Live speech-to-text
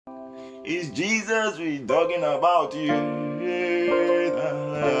It's Jesus we talking about you.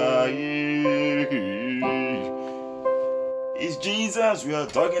 It's Jesus we are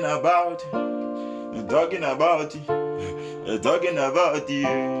talking about. We're talking about you. We're talking about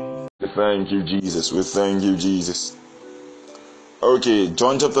you. Thank you, Jesus. We thank you, Jesus. Okay,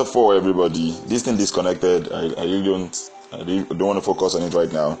 John chapter 4, everybody. This thing disconnected. I really don't want to focus on it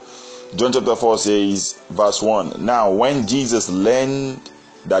right now. John chapter 4 says, verse 1. Now, when Jesus learned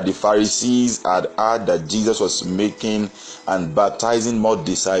that the Pharisees had heard that Jesus was making and baptizing more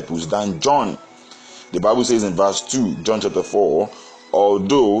disciples than John, the Bible says in verse 2, John chapter 4,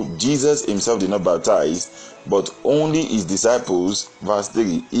 although Jesus himself did not baptize, but only his disciples, verse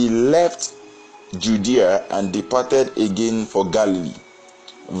 3, he left Judea and departed again for Galilee.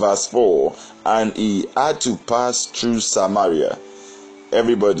 Verse 4, and he had to pass through Samaria.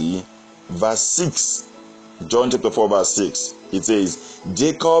 Everybody, verse 6, John chapter 4 verse 6, it says,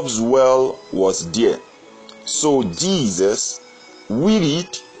 Jacob's well was there. So Jesus,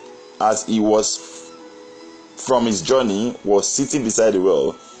 wearied as he was from his journey, was sitting beside the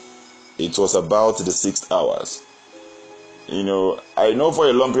well. It was about the 6th hour. I know for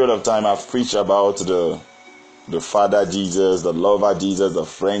a long period of time I've preached about the Father Jesus, the lover Jesus, the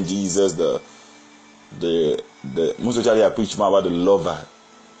friend Jesus, the most especially I preach more about the lover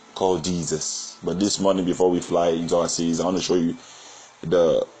called Jesus. But this morning, before we fly into our series, I want to show you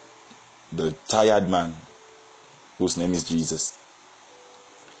the tired man whose name is Jesus.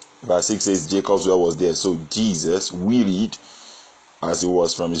 Verse 6 says Jacob's well was there. So Jesus, wearied as he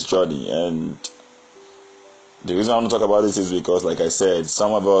was from his journey. And the reason I want to talk about this is because, like I said,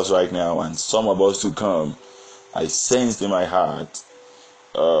 some of us right now and some of us to come, I sensed in my heart,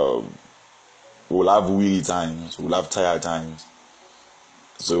 we'll have weary times, we'll have tired times.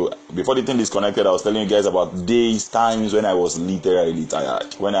 So before the thing disconnected, I was telling you guys about times when I was literally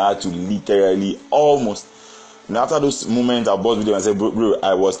tired, when I had to literally almost. And after those moments, I buzzed with them and said, bro,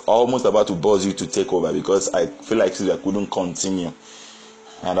 I was almost about to buzz you to take over because I feel like I couldn't continue.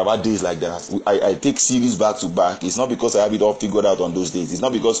 And about days like that, I take series back to back. It's not because I have it all figured out on those days. It's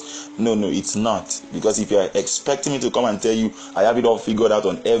not because, no, it's not. Because if you're expecting me to come and tell you I have it all figured out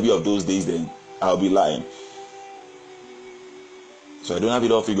on every of those days, then I'll be lying. So I don't have it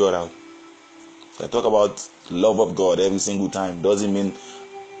all figured out. So I talk about love of God every single time. Doesn't mean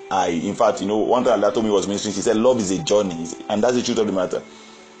in fact, one time that told me was ministry. She said love is a journey. And that's the truth of the matter.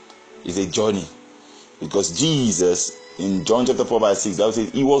 It's a journey. Because Jesus, in John chapter 4 verse 6, that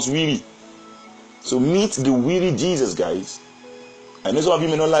says he was weary. So meet the weary Jesus, guys. I know some of you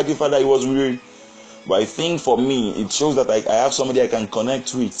may not like the fact that he was weary. But I think for me, it shows that I have somebody I can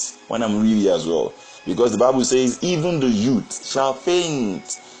connect with when I'm weary as well. Because the Bible says, even the youth shall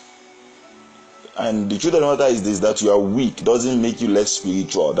faint. And the truth of the matter is this, that you are weak doesn't make you less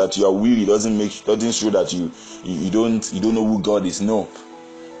spiritual. That you are weary doesn't show that you don't know who God is. No.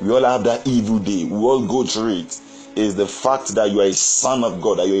 We all have that evil day. We all go through it. It's the fact that you are a son of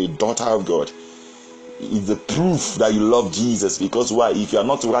God, that you're a daughter of God. It's the proof that you love Jesus. Because why? If you are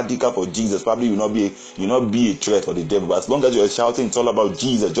not radical for Jesus, probably you will not be a threat for the devil. But as long as you are shouting it's all about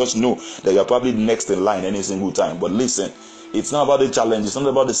Jesus, just know that you are probably next in line any single time. But listen, it's not about the challenge, it's not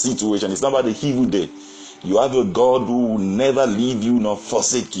about the situation, it's not about the evil day. You have a God who will never leave you nor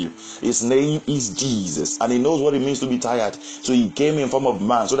forsake you. His name is Jesus, and he knows what it means to be tired. So he came in form of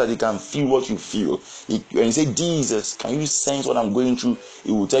man so that he can feel what you feel. When you say, Jesus, can you sense what I'm going through?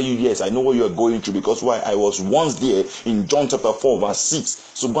 He will tell you, yes, I know what you are going through. Because why? I was once there in John chapter 4 verse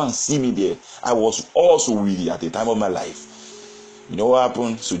 6. So go and see me there. I was also weary at the time of my life. You know what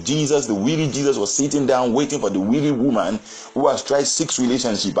happened? So Jesus, the weary Jesus, was sitting down waiting for the weary woman who has tried 6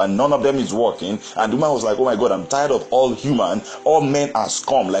 relationships and none of them is working. And the woman was like, oh my God, I'm tired of all men are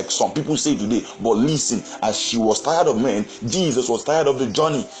scum, like some people say today. But listen, as she was tired of men, Jesus was tired of the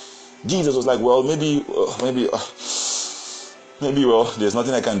journey. Jesus was like, well, maybe, there's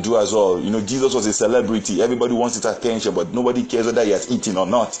nothing I can do as well. Jesus was a celebrity. Everybody wants his attention, but nobody cares whether he has eaten or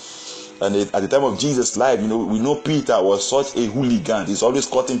not. And at the time of Jesus' life, we know Peter was such a hooligan. He's always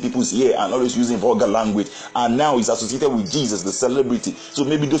cutting people's ear and always using vulgar language. And now he's associated with Jesus, the celebrity. So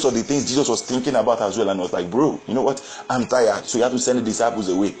maybe those are the things Jesus was thinking about as well. And was like, bro, you know what? I'm tired. So you have to send the disciples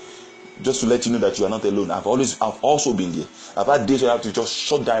away. Just to let you know that you are not alone. I've also been there. I've had days where I have to just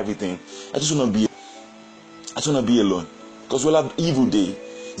shut down everything. I just want to be alone. Because we'll have evil day.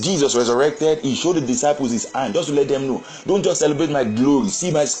 Jesus resurrected, he showed the disciples his hand just to let them know, don't just celebrate my glory,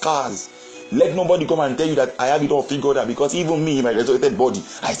 see my scars. Let nobody come and tell you that I have it all figured out, because even me in my resurrected body,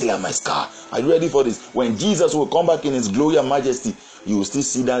 I still have my scar. Are you ready for this? When Jesus will come back in his glory and majesty, you will still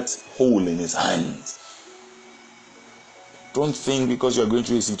see that hole in his hands. Don't think because you're going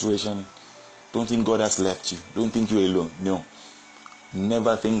through a situation, don't think God has left you. Don't think you're alone. No.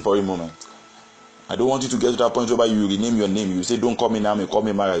 Never think for a moment. I don't want you to get to that point where you rename your name. You say, don't call me Naomi, call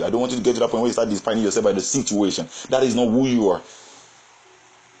me Mara. I don't want you to get to that point where you start defining yourself by the situation. That is not who you are.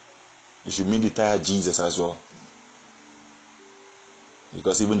 You should meet the tired Jesus as well.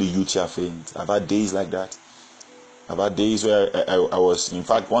 Because even the youth shall faint. I've had days like that. I've had days where I was, in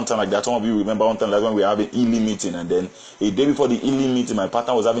fact, one time like that. Some of you remember one time like when we were having healing meeting, and then a day before the healing meeting, my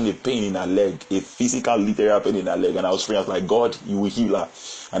partner was having a pain in her leg, a physical, literal pain in her leg, and I was praying. I was like, God, you will heal her.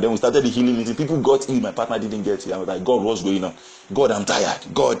 And then we started the healing meeting. People got healed. My partner didn't get healed. I was like, God, what's going on? God, I'm tired.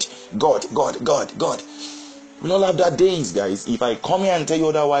 God. We all have that days, guys. If I come here and tell you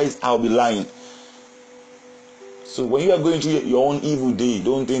otherwise, I'll be lying. So when you are going through your own evil day,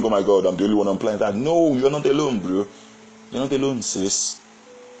 don't think, oh my God, I'm the only one on planet Earth. No, you're not alone, bro. You're not alone, sis.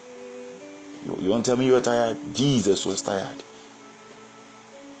 You don't tell me you're tired. Jesus was tired.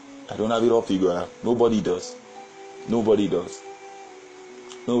 I don't have it all figured out. Nobody does. Nobody does.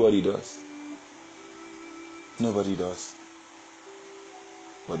 Nobody does. Nobody does.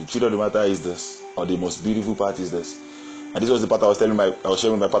 But the truth of the matter is this, or the most beautiful part is this. And this was the part I was sharing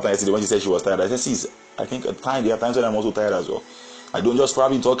with my partner yesterday when she said she was tired. I said, sis, I think at times there are times when I'm also tired as well. I don't just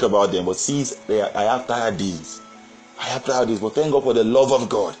probably talk about them, but sis, I have tired days. I have tired days, but thank God for the love of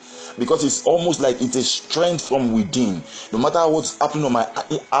God. Because it's almost like it's a strength from within. No matter what's happening on my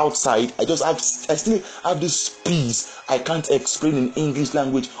outside, I still have this peace I can't explain in English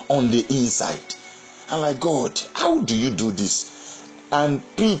language on the inside. I'm like, God, how do you do this? And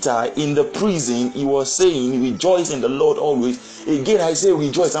Peter in the prison, he was saying, rejoice in the Lord always. Again, I say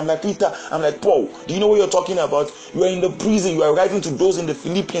rejoice. I'm like, Peter, I'm like, Paul, do you know what you're talking about? You are in the prison, you are writing to those in the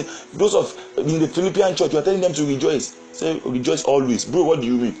Philippian church, you are telling them to rejoice. Say rejoice always. Bro, what do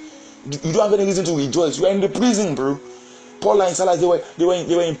you mean? You don't have any reason to rejoice. You are in the prison, bro. Paul and Silas, they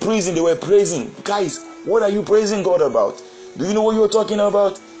were in prison, they were praising. Guys, what are you praising God about? Do you know what you're talking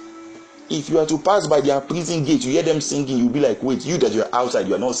about? If you are to pass by their prison gate, you hear them singing, you'll be like, wait, you that you're outside,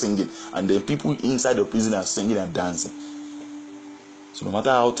 you are not singing. And then people inside the prison are singing and dancing. So no matter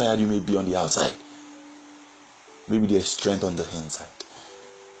how tired you may be on the outside, maybe there's strength on the inside.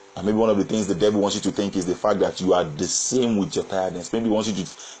 And maybe one of the things the devil wants you to think is the fact that you are the same with your tiredness. Maybe he wants you to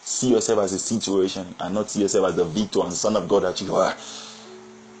see yourself as a situation and not see yourself as the victor and son of God that you are.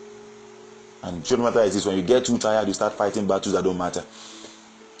 And the truth of the matter is this, when you get too tired, you start fighting battles that don't matter.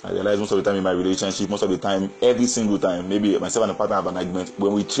 I realize most of the time in my relationship, most of the time, every single time, maybe myself and a partner have an argument.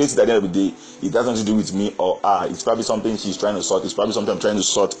 When we trace it at the end of the day, it has nothing to do with me or it's probably something she's trying to sort. It's probably something I'm trying to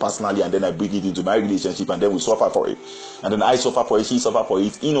sort personally, and then I bring it into my relationship, and then we suffer for it. And then I suffer for it, she suffer for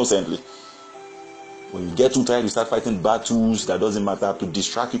it innocently. When you get too tired, you start fighting battles that doesn't matter to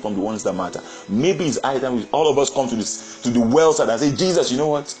distract you from the ones that matter. Maybe it's high time all of us come to the well side and say, Jesus, you know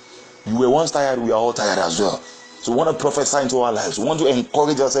what? You were once tired, we are all tired as well. So we want to prophesy into our lives. We want to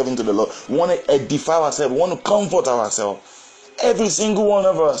encourage ourselves into the Lord. We want to edify ourselves. We want to comfort ourselves. Every single one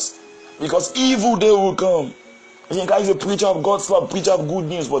of us. Because evil day will come. I think guys, a preacher of God's love, preacher of good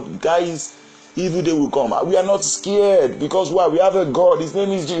news. But guys, evil day will come. We are not scared. Because why? We have a God. His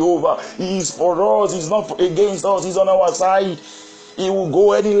name is Jehovah. He is for us. He's not against us. He's on our side. He will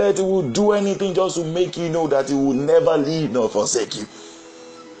go any length. He will do anything just to make you know that he will never leave nor forsake you.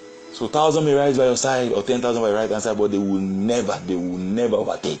 So 1,000 may rise by your side or 10,000 by your right hand side, but they will never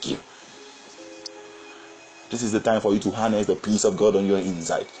overtake you. This is the time for you to harness the peace of God on your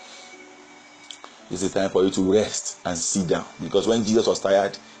inside. This is the time for you to rest and sit down. Because when Jesus was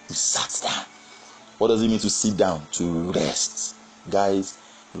tired, he sat down. What does it mean to sit down? To rest. Guys,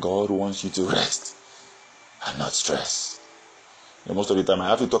 God wants you to rest and not stress. And most of the time, I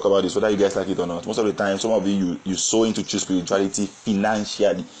have to talk about this, whether you guys like it or not. Most of the time, some of you sow into true spirituality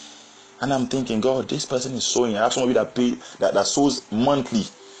financially. And I'm thinking, God, this person is sowing. I have some of you that sows monthly.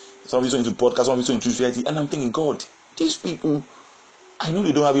 Some of you sow into podcasts, some of you sow into spirituality. And I'm thinking, God, these people, I know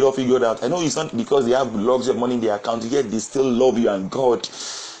they don't have it all figured out. I know it's not because they have lots of money in their account, yet they still love you. And God,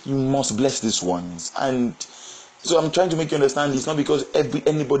 you must bless these ones. And so I'm trying to make you understand, it's not because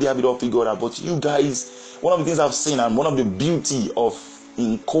anybody have it all figured out, but you guys, one of the things I've seen, and one of the beauty of,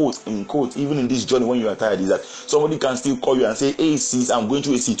 in quote, even in this journey when you are tired, is that somebody can still call you and say, hey sis, I'm going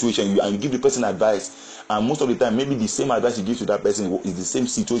through a situation, and you give the person advice, and most of the time, maybe the same advice you give to that person is the same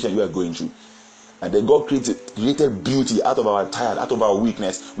situation you are going through. And then God created beauty out of our tired, out of our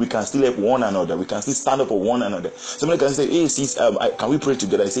weakness. We can still help one another. We can still stand up for one another. Somebody can say, hey sis, can we pray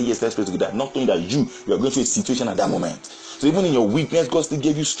together? I say, yes, let's pray together. Not knowing that you are going through a situation at that moment. So even in your weakness, God still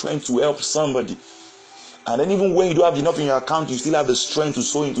gave you strength to help somebody. And then even when you don't have enough in your account, you still have the strength to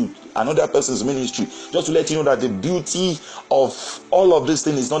sow into another person's ministry. Just to let you know that the beauty of all of this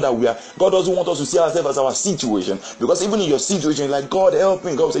thing is not that God doesn't want us to see ourselves as our situation. Because even in your situation, like, God help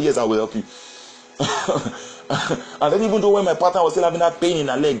me. God will say, yes, I will help you. And then even though when my partner was still having that pain in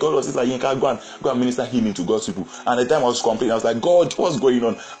her leg, God was still like, you can go and minister healing to God's people. And the time I was complaining, I was like, God, what's going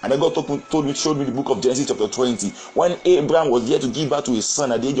on? And then God showed me the book of Genesis chapter 20. When Abraham was there to give birth to his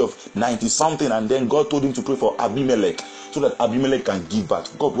son at the age of 90 something, and then God told him to pray for Abimelech so that Abimelech can give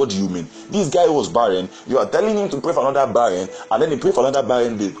birth. God, what do you mean? This guy was barren. You are telling him to pray for another barren, and then he prayed for another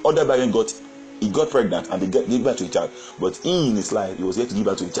barren. The other barren got pregnant and they gave birth to a child. But in his life, he was here to give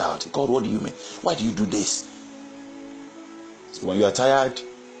birth to a child. God, what do you mean? Why do you do this? So when you are tired,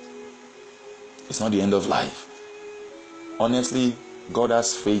 it's not the end of life. Honestly, God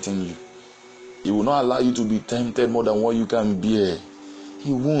has faith in you. He will not allow you to be tempted more than what you can bear.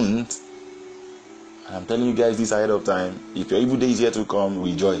 He won't. And I'm telling you guys this ahead of time. If your evil day is yet to come,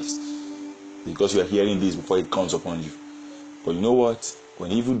 rejoice. Because you are hearing this before it comes upon you. But you know what?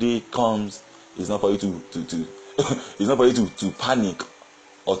 When evil day comes, it's not for you to it's not for you to panic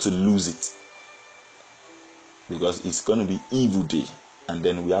or to lose it. Because it's going to be evil day. And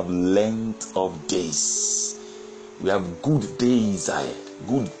then we have length of days. We have good days ahead.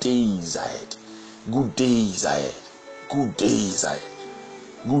 Good days ahead. Good days ahead. Good days ahead.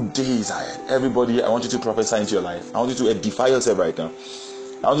 Good days ahead. Everybody, I want you to prophesy into your life. I want you to edify yourself right now.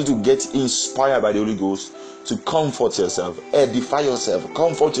 I want you to get inspired by the Holy Ghost, to comfort yourself, edify yourself,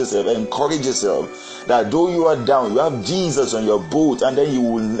 comfort yourself, encourage yourself that though you are down, you have Jesus on your boat, and then He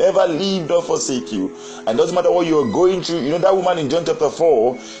will never leave nor forsake you. And doesn't matter what you are going through. You know that woman in John chapter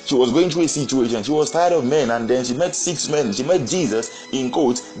 4, she was going through a situation. She was tired of men, and then she met 6 men. She met Jesus, in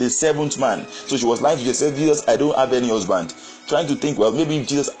quotes, the 7th man. So she was lying to Jesus, Jesus, I don't have any husband. Trying to think, well, maybe if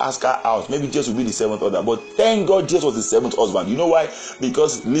Jesus asked her out, maybe Jesus would be the 7th other. But thank God Jesus was the 7th husband. You know why?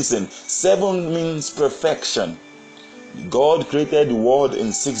 Because listen, 7 means perfection. God created the world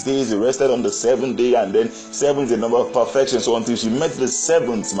in 6 days. He rested on the 7th day, and then 7 is the number of perfection. So until she met the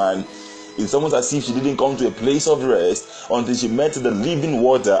 7th man, it's almost as if she didn't come to a place of rest until she met the living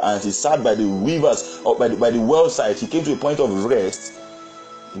water, and she sat by the rivers or by the well side. She came to a point of rest.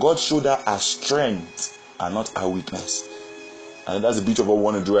 God showed her her strength and not her weakness. And that's the bit of what we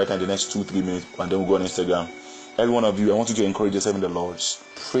want to do right now in the next 2-3 minutes, and then we'll go on Instagram. Every one of you, I want you to encourage yourself in the Lord.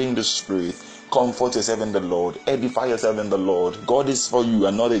 Pray in the Spirit. Comfort yourself in the Lord. Edify yourself in the Lord. God is for you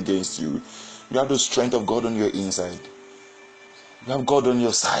and not against you. You have the strength of God on your inside. You have God on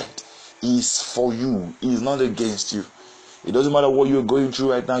your side. He is for you. He is not against you. It doesn't matter what you're going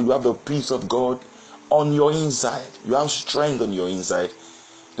through right now. You have the peace of God on your inside. You have strength on your inside.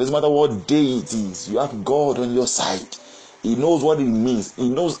 It doesn't matter what day it is. You have God on your side. He knows what it means. He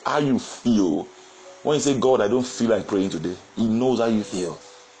knows how you feel. When you say, God, I don't feel like praying today, He knows how you feel.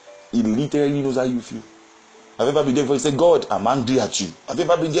 He literally knows how you feel. Have you ever been there before? You say, God, I'm angry at you. Have you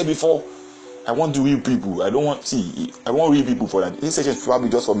ever been there before? I want the real people. I want real people for that. This session is probably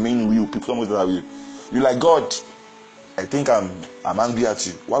just for main real people. Someone that are real. You're like, God, I think I'm angry at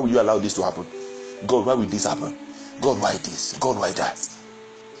you. Why would you allow this to happen? God, why will this happen? God, why this? God, why that?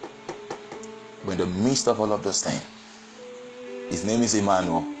 But in the midst of all of this thing, His name is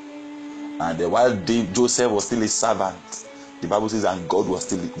Emmanuel. And while Joseph was still a servant, the Bible says, and God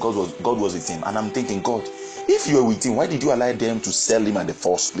was with him. And I'm thinking, God, if you were with him, why did you allow them to sell him at the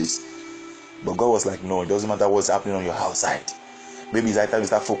first place? But God was like, no, it doesn't matter what's happening on your outside. Maybe it's time you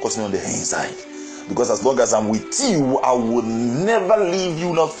start focusing on the inside. Because as long as I'm with you, I will never leave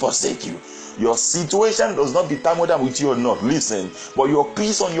you, not forsake you. Your situation does not determine whether I'm with you or not. Listen, but your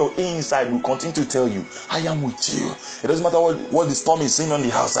peace on your inside will continue to tell you, I am with you. It doesn't matter what the storm is saying on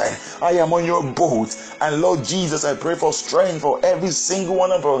the outside. I am on your boat. And Lord Jesus, I pray for strength for every single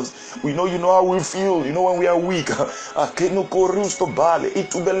one of us. We know you know how we feel. You know when we are weak. Even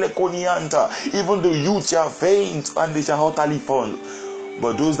the youth shall faint and they shall utterly fall.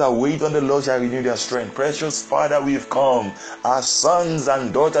 But those that wait on the Lord shall renew their strength. Precious Father, we've come as sons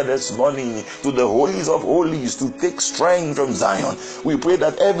and daughters this morning to the holies of holies to take strength from Zion. We pray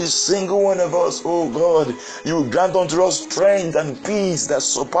that every single one of us, oh God, you will grant unto us strength and peace that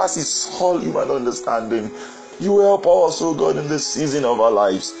surpasses all human understanding. You help us, oh God, in this season of our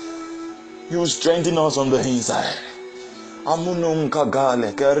lives. You strengthen us on the inside. Amunum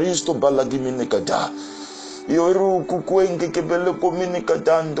kagale, keristo balagiminikada. Yoru kukwenge kebele kominika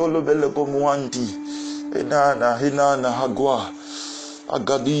dandolo bele komuanti. Hinana hagwa.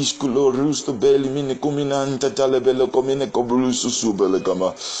 Agadish kulo rusto beli mine kuminanta talebele komine kobrusu subele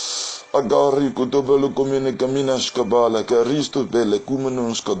kama. Agari kutobele komine kaminash kabala karisto bele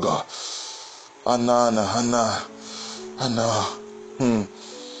kumenunskaga. Anna.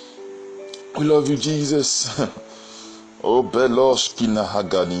 We love you, Jesus. O beloskina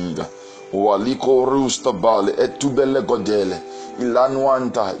haganida. Waliko rusta bale etubele godele.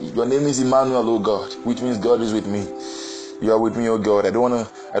 Ilanuanta. Your name is Emmanuel, O God, which means God is with me. You are with me, O God. I don't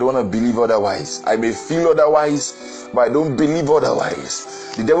wanna believe otherwise. I may feel otherwise, but I don't believe otherwise.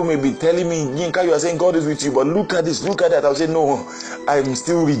 The devil may be telling me, Yinka, you are saying God is with you, but look at this, look at that. I'll say, no, I'm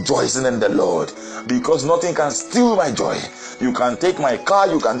still rejoicing in the Lord, because nothing can steal my joy. You can take my car,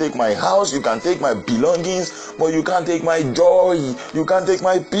 you can take my house, you can take my belongings, but you can't take my joy. You can't take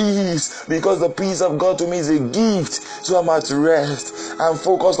my peace, because the peace of God to me is a gift. So I'm at rest. I'm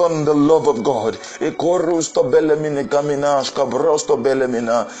focused on the love of God.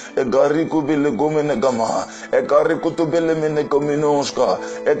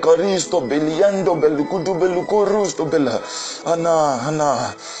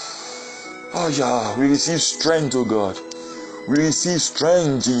 Oh yeah, we receive strength, oh God. We receive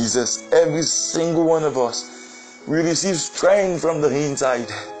strength, Jesus. Every single one of us. We receive strength from the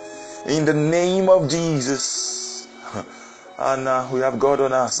inside. In the name of Jesus. And we have God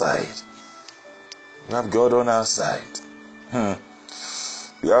on our side. We have God on our side.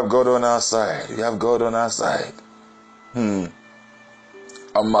 We have God on our side. We have God on our side.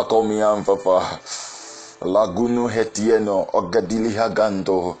 Amakomi amfafa. Lagunu hetieno ogadili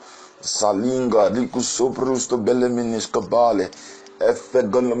haganto. Salinga likusoprusto beleminis kabale. Efe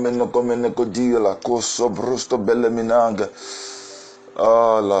gonomeno komene kodila kosobrusto beleminaga.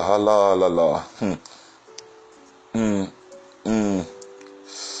 Ah la la la la.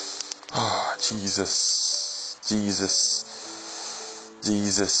 Ah, Jesus.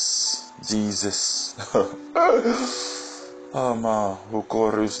 Ama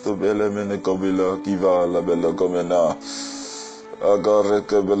ukoristo belemene kabila kiva la bela komena. Agare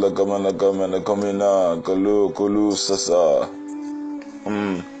kabela kamena komena kulu sasa.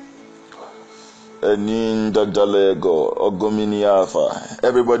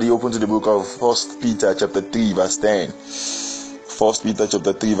 Everybody open to the book of 1 Peter chapter 3 verse 10. 1 Peter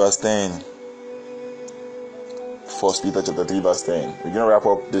chapter 3 verse 10. 1 Peter chapter 3 verse 10. We're going to wrap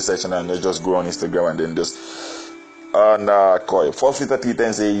up this section and let's just go on Instagram and then just 1 Peter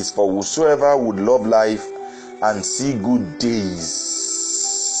 3:10 says, for whosoever would love life and see good days.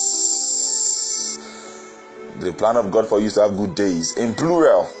 The plan of God for you is to have good days. In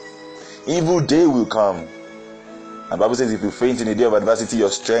plural. Evil day will come. And the Bible says if you faint in the day of adversity, your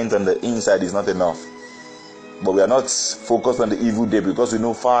strength on the inside is not enough. But we are not focused on the evil day because we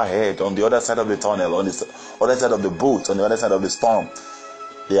know far ahead, on the other side of the tunnel, on the other side of the boat, on the other side of the storm,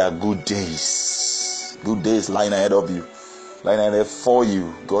 there are good days. Good days lying ahead of you, lying ahead for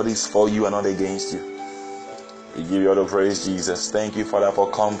you. God is for you and not against you. We give you all the praise, Jesus. Thank you, Father, for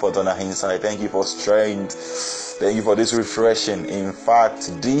comfort on our inside. Thank you for strength. Thank you for this refreshing. In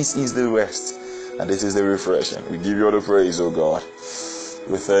fact, this is the rest and this is the refreshing. We give you all the praise, oh God.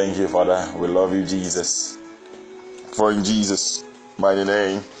 We thank you, Father. We love you, Jesus. For in Jesus' mighty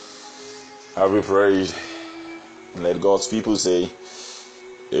name have we prayed. Let God's people say,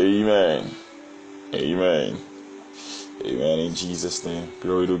 Amen. Amen. Amen. In Jesus' name.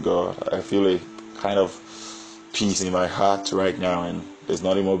 Glory to God. I feel a kind of peace in my heart right now, and there's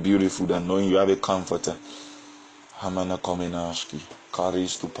nothing more beautiful than knowing you have a comforter. Hamana komenashki.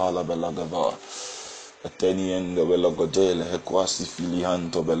 Karis tu pala belagava. Ateniendo belagodele hekwasi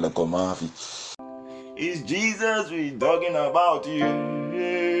filihanto belagomavi. It's Jesus we're talking about you.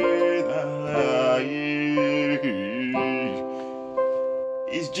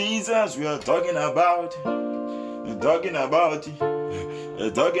 It's Jesus we are talking about. We're talking about you.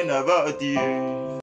 We're talking about you.